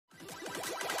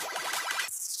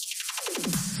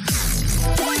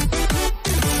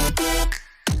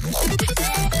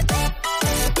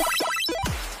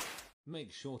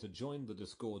make sure to join the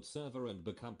Discord server and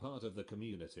become part of the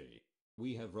community.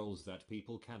 We have roles that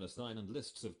people can assign and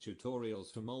lists of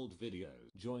tutorials from old videos.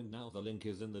 Join now, the link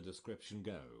is in the description.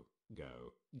 Go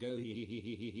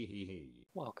hee.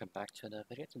 Welcome back to another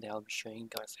video. Today I'll be showing you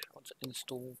guys how to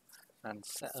install and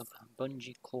set up a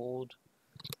Bungee Cord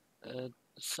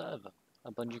server.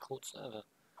 A Bungee Cord server.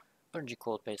 Bungee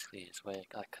Cord basically is where it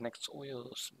connects all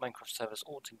your Minecraft servers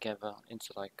all together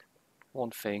into like one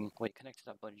thing where you connect to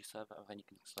that Bungee server and then you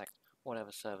can select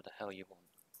whatever server the hell you want.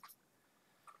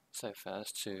 So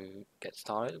first, to get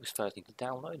started, we first need to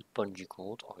download Bungee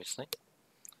Cord, obviously.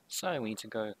 So we need to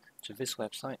go to this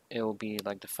website. It will be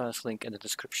like the first link in the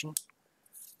description.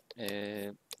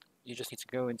 You just need to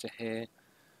go into here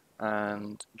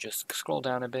and just scroll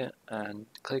down a bit and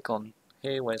click on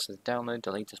here where it says download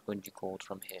the latest Bungee Cord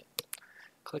from here.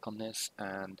 Click on this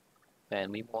and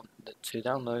then we want to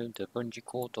download the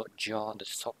BungeeCord.jar,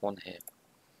 this top one here.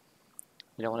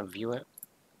 You don't want to view it.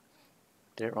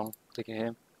 Did it wrong. Click it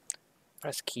here.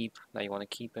 Press keep. Now you want to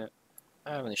keep it.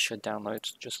 And it should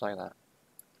download just like that.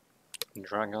 And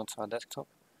drag it onto our desktop.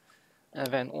 And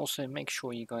then also make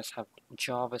sure you guys have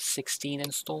Java 16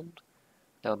 installed.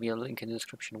 There'll be a link in the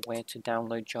description where to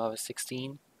download Java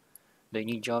 16. They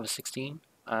need Java 16,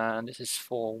 and this is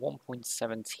for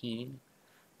 1.17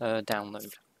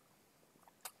 download.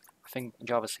 I think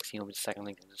Java 16 will be the second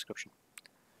link in the description.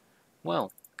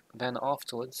 Well, then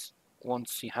afterwards,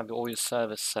 once you have all your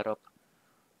servers set up,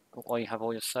 or you have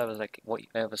all your servers, like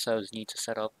whatever servers you need to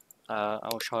set up,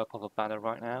 I'll show up a banner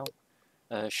right now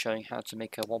showing how to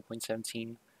make a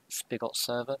 1.17 Spigot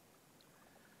server.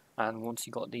 And once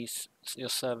you got your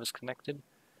servers connected,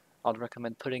 I'd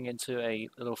recommend putting into a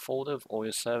little folder of all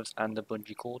your servers and the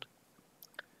Bungee Cord.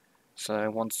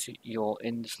 So once you're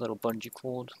in this little Bungee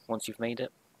Cord, once you've made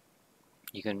it,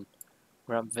 you can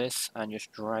grab this and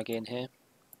just drag it in here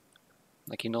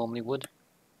like you normally would.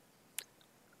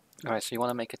 Alright, so you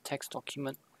want to make a text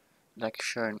document like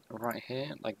shown right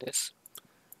here, like this,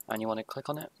 and you want to click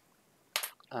on it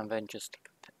and then just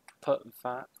put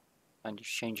that and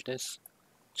just change this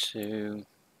to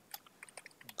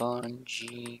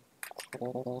Bungee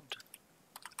Cord,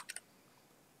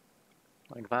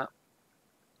 like that.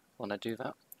 Want to do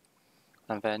that,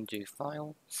 and then do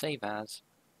file, save as,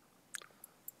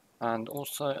 and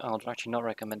also I would actually not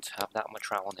recommend to have that much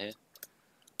RAM on here.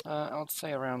 I would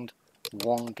say around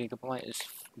 1 GB is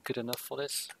good enough for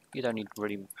this. You don't need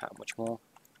really that much more.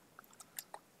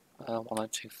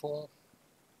 1024.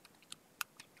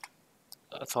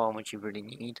 That's how much you really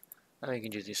need. Now you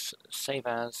can do this save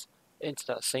as into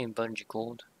that same Bungee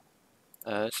Cord.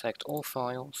 Select all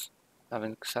files, and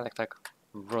then select like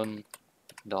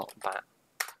run.bat.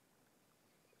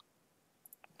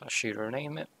 That should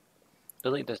rename it.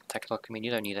 Delete the text document,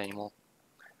 you don't need it anymore.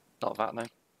 Not that though,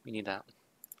 you need that.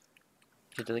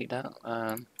 You delete that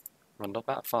and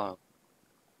run.bat file.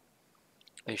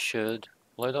 It should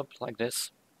load up like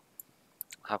this,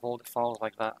 have all the files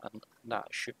like that, and that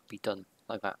should be done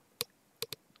like that.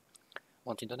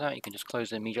 Once you've done that, you can just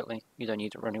close it immediately. You don't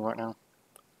need it running right now.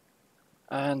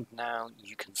 And now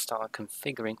you can start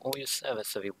configuring all your servers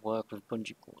so they work with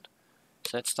Bungee Cord.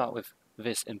 So let's start with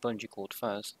this in Bungee Cord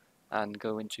first, and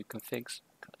go into configs,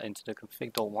 into the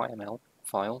config.yml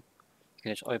file. You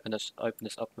can just open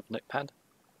this up with Notepad,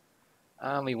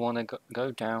 and we want to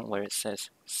go down where it says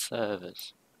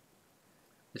servers.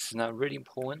 This is now really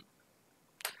important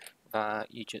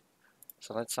that you just.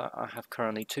 So let's say I have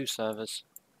currently 2 servers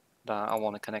that I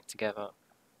want to connect together: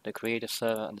 the creative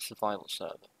server and the survival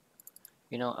server.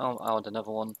 You know, I'll add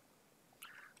another one.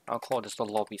 I'll call this the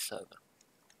lobby server.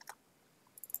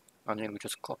 And then we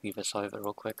just copy this over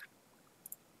real quick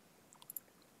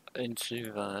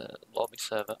into the lobby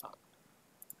server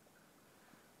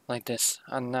like this.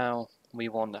 And now we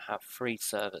want to have 3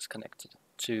 servers connected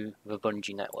to the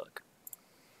Bungee network.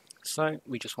 So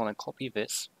we just want to copy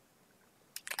this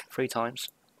 3 times,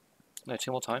 no,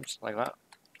 2 more times, like that,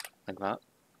 like that.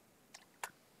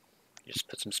 Just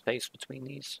put some space between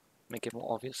these, make it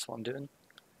more obvious what I'm doing.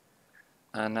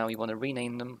 And now we want to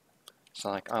rename them. So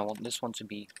like I want this one to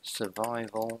be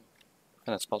survival,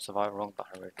 and I spelled survival wrong, but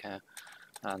I don't really care.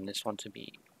 And this one to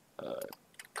be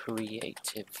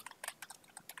creative,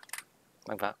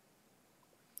 like that.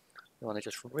 You want to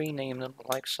just rename them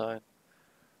like so,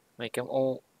 make them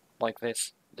all like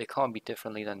this. They can't be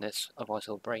differently than this, otherwise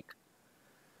it'll break.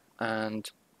 And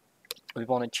we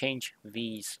want to change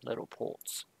these little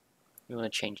ports. We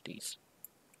want to change these.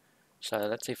 So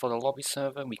let's say for the lobby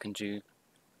server we can do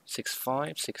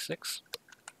 6566,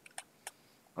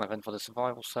 and then for the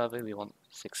survival server we want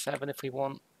 67 if we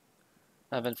want,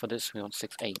 and then for this we want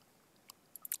 68.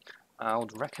 I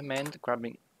would recommend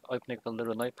opening up a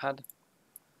little notepad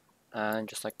and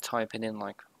just like typing in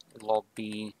like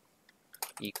lobby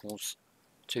equals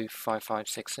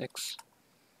 25566,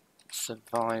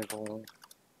 survival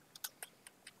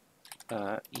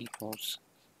equals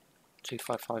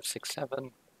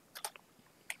 25567,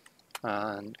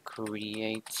 and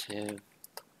creative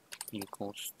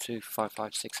equals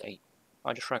 25568.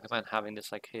 I just recommend having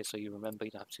this like here so you remember,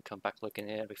 you don't have to come back looking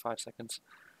here every 5 seconds.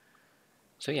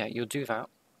 So yeah, you'll do that.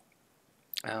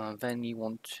 Then you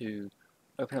want to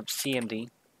open up CMD,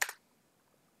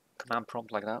 command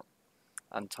prompt like that,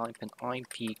 and type in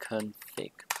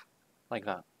ipconfig like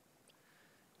that.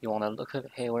 You want to look over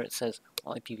here where it says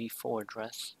IPv4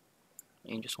 address,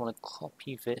 and you just want to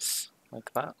copy this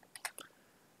like that,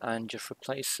 and just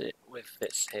replace it with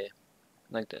this here,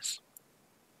 like this.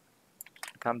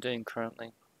 Like I'm doing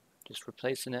currently, just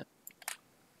replacing it.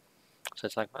 So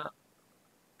it's like that,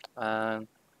 and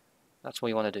that's what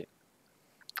you want to do.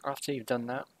 After you've done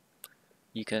that,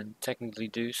 you can technically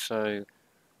do so.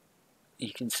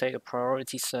 You can set a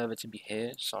priority server to be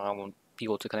here, so I want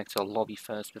people to connect to a lobby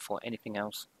first before anything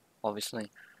else,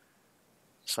 obviously.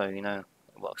 So, you know,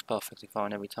 it works perfectly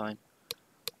fine every time.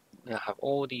 You have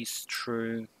all these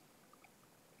true.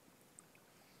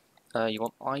 You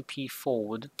want IP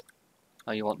forward.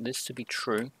 You want this to be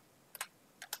true.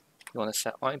 You want to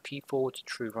set IP forward to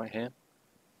true right here.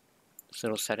 This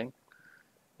little setting.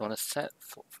 You want to set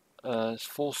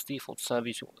false default server.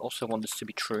 You also want this to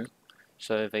be true.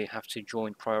 So they have to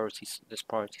join this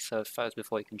priority server first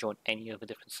before you can join any other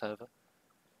different server.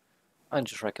 I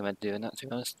just recommend doing that, to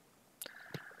be honest.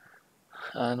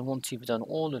 And once you've done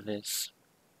all of this,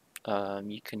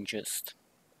 you can just,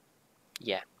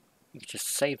 you can just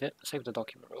save the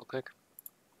document real quick,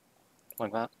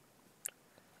 like that.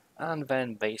 And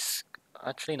then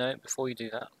actually no, before you do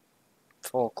that,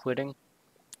 before quitting,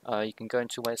 you can go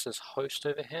into where it says host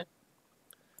over here,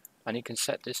 and you can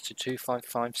set this to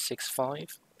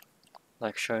 25565,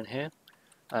 like shown here,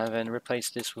 and then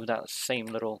replace this with that same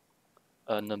little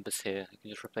numbers here. You can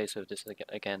just replace it with this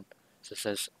again. So it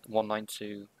says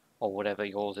 192 or whatever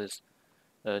yours is,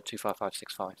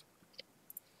 25565.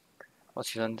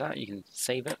 Once you've done that, you can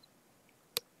save it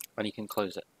and you can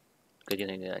close it because you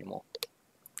don't need it anymore.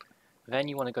 Then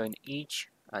you want to go in each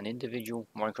and individual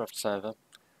Minecraft server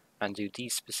and do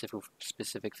these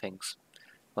specific things.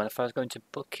 You want to first go into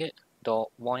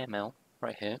Bukkit.yml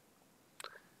right here.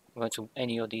 Go to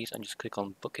any of these and just click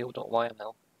on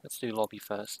Bukkit.yml. Let's do lobby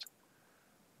first.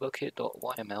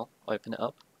 Bukkit.yml, open it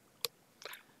up.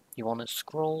 You want to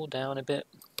scroll down a bit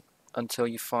until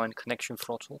you find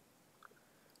connection-throttle,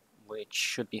 which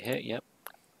should be here, yep.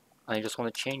 And you just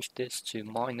want to change this to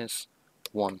 -1.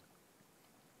 Once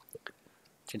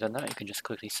you've done that, you can just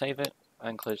quickly save it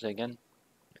and close it again.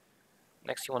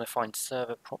 Next, you want to find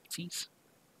server properties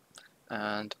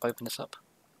and open this up.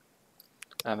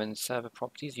 And in server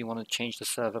properties, you want to change the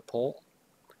server port.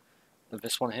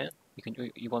 This one here,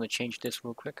 you want to change this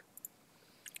real quick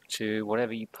to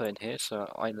whatever you put in here. So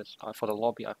for the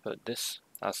lobby, I put this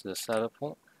as the server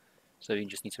port. So you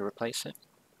just need to replace it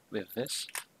with this,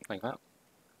 like that.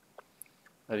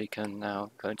 Then we can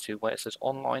now go into where it says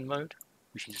online mode.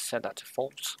 We need to set that to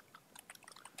false.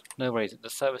 No worries, the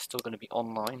server's still going to be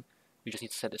online. We just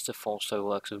need to set this to false so it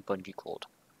works with Bungee Cord.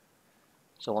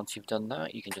 So once you've done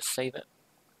that, you can just save it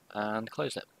and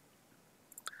close it.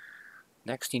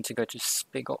 Next, you need to go to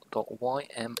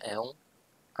Spigot.yml,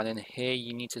 and in here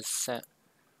you need to set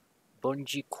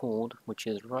Bungee Cord, which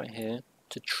is right here,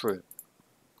 to true.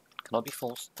 Cannot be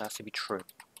false, it has to be true.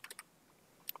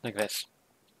 Like this.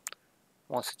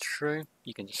 Once it's true,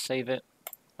 you can just save it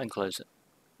and close it.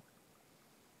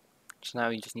 So now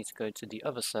you just need to go to the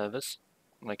other servers,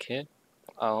 like here.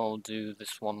 I'll do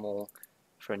this one more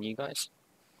for you guys.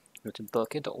 Go to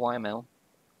Bukkit.yml.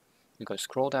 You go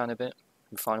scroll down a bit,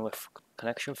 you find where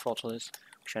connection-throttle is,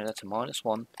 change that to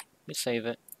 -1, you save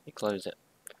it, you close it.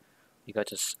 You go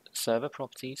to server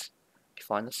properties, you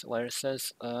find this where it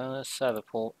says server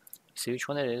port, you see which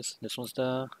one it is. This one's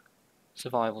the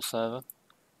survival server.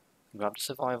 You grab the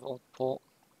survival port,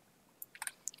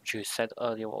 which you said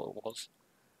earlier what it was.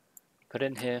 Put it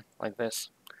in here like this,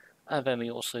 and then we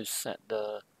also set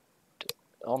the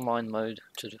online mode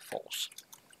to the false.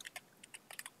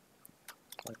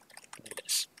 Like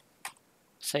this.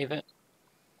 Save it,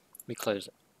 we close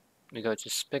it. We go to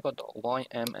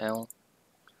Spigot.yml,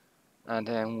 and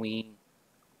then we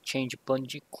change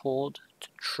Bungee Cord to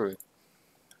true.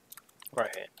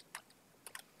 Right here.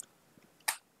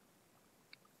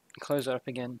 Close it up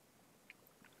again,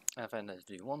 and then let's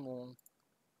do one more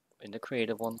in the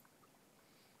creative one.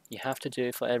 You have to do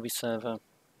it for every server,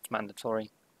 it's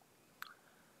mandatory.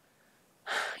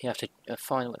 you have to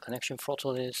find what connection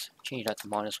throttle is, change that to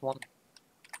 -1,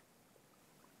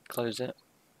 close it,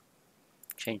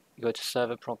 go to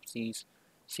server properties,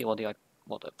 see what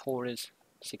the port is,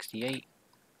 68,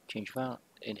 change that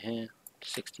in here to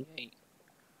 68,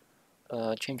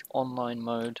 change online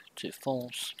mode to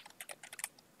false,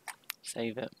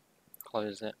 save it,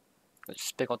 close it, go to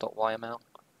Spigot.yml,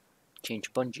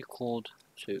 change Bungee Cord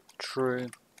to true,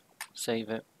 save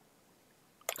it,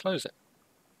 close it.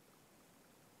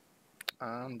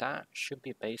 And that should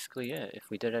be basically it. If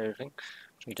we did everything,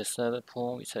 change the server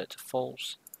port, we set it to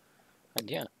false, and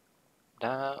yeah,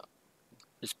 that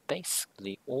is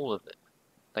basically all of it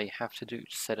that you have to do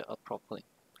to set it up properly.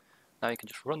 Now you can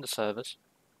just run the servers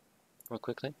real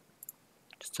quickly.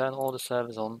 Just turn all the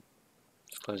servers on.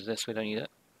 Just close this, we don't need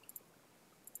it.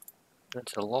 Go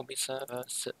to the lobby server,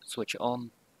 switch it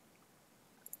on.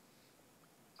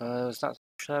 Is that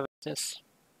server this?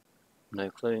 No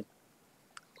clue.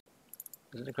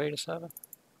 Is it the creator server?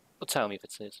 Well, tell me if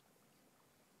it is.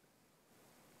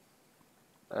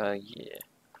 Yeah.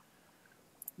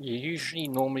 You usually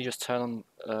normally just turn on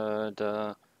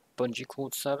the Bungee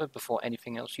Cord server before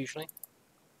anything else usually,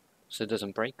 so it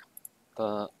doesn't break,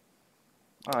 but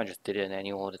I just did it in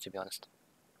any order, to be honest.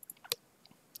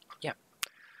 Yeah,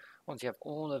 once you have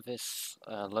all of this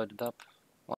loaded up,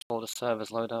 once all the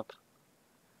servers load up,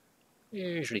 it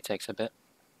usually takes a bit.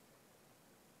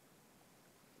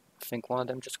 I think one of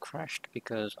them just crashed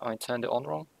because I turned it on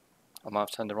wrong. I might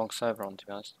have turned the wrong server on, to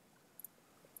be honest.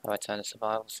 Have I turned the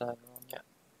survival server on yet?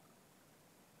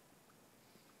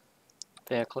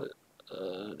 Vehicle,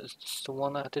 is this the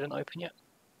one I didn't open yet?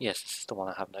 Yes, this is the one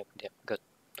I haven't opened yet. Good.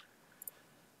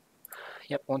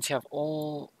 Yep, once you have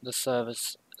all the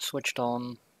servers switched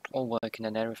on, all working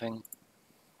and everything,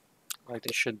 like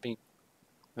they should be. You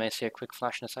may see a quick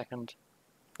flash in a second.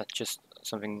 That's just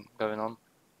something going on.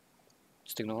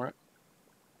 Just ignore it.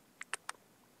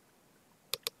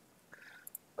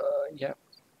 Yeah,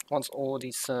 once all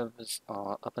these servers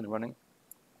are up and running,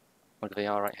 like they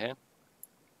are right here,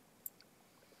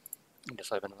 you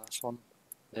just open the last one.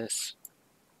 This.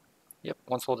 Yep,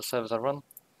 once all the servers are run,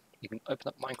 you can open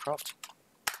up Minecraft,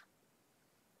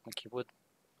 like you would.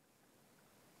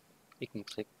 You can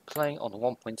click play on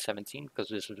 1.17 because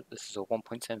this is a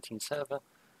 1.17 server.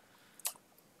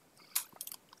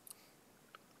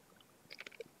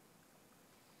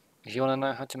 If you want to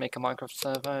know how to make a Minecraft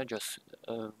server, just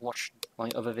watch my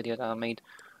other video that I made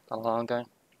a while ago.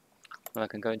 When I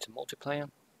can go into multiplayer,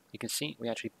 you can see we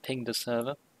actually pinged the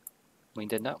server. We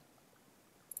did that.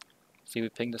 See, we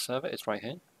pinged the server, it's right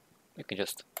here. We can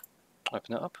just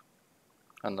open it up,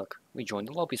 and look, we joined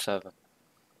the lobby server.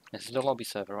 This is the lobby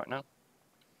server right now.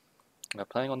 We're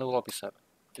playing on the lobby server.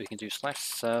 We can do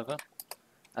 /server,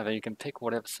 and then you can pick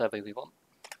whatever server we want.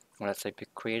 Well, let's say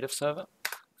pick creative server.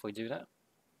 If we do that,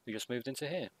 we just moved into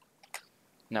here.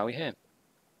 Now we're here.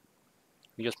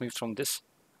 We just moved from this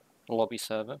lobby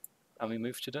server, and we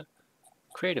moved to the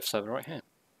creative server right here.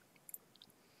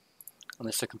 And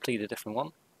this is a completely different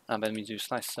one. And then we do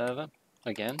 /server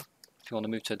again. If you want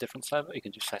to move to a different server, you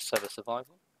can do /server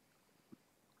survival.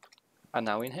 And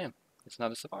now we're in here. It's now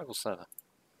the survival server.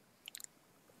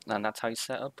 And that's how you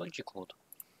set up Bungee Cord.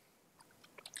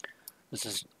 This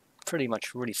is pretty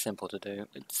much really simple to do.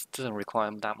 It doesn't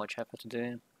require that much effort to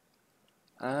do.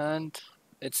 And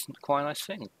it's quite a nice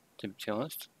thing, to be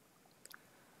honest.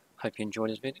 Hope you enjoyed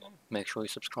this video. Make sure you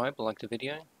subscribe or like the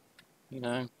video. You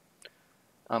know,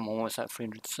 I'm almost at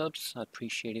 300 subs. I'd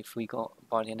appreciate it if we got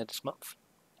by the end of this month.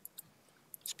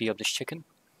 Speed up this chicken.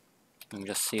 And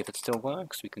just see if it still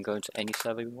works. We can go into any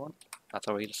server we want. That's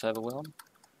already the server we're on.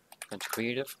 Go into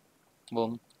creative.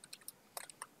 Boom.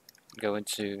 Go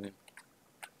into,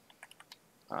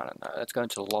 I don't know, let's go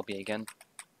into the lobby again.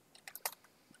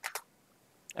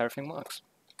 Everything works.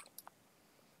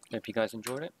 Hope you guys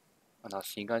enjoyed it, and I'll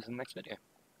see you guys in the next video.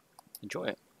 Enjoy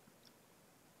it.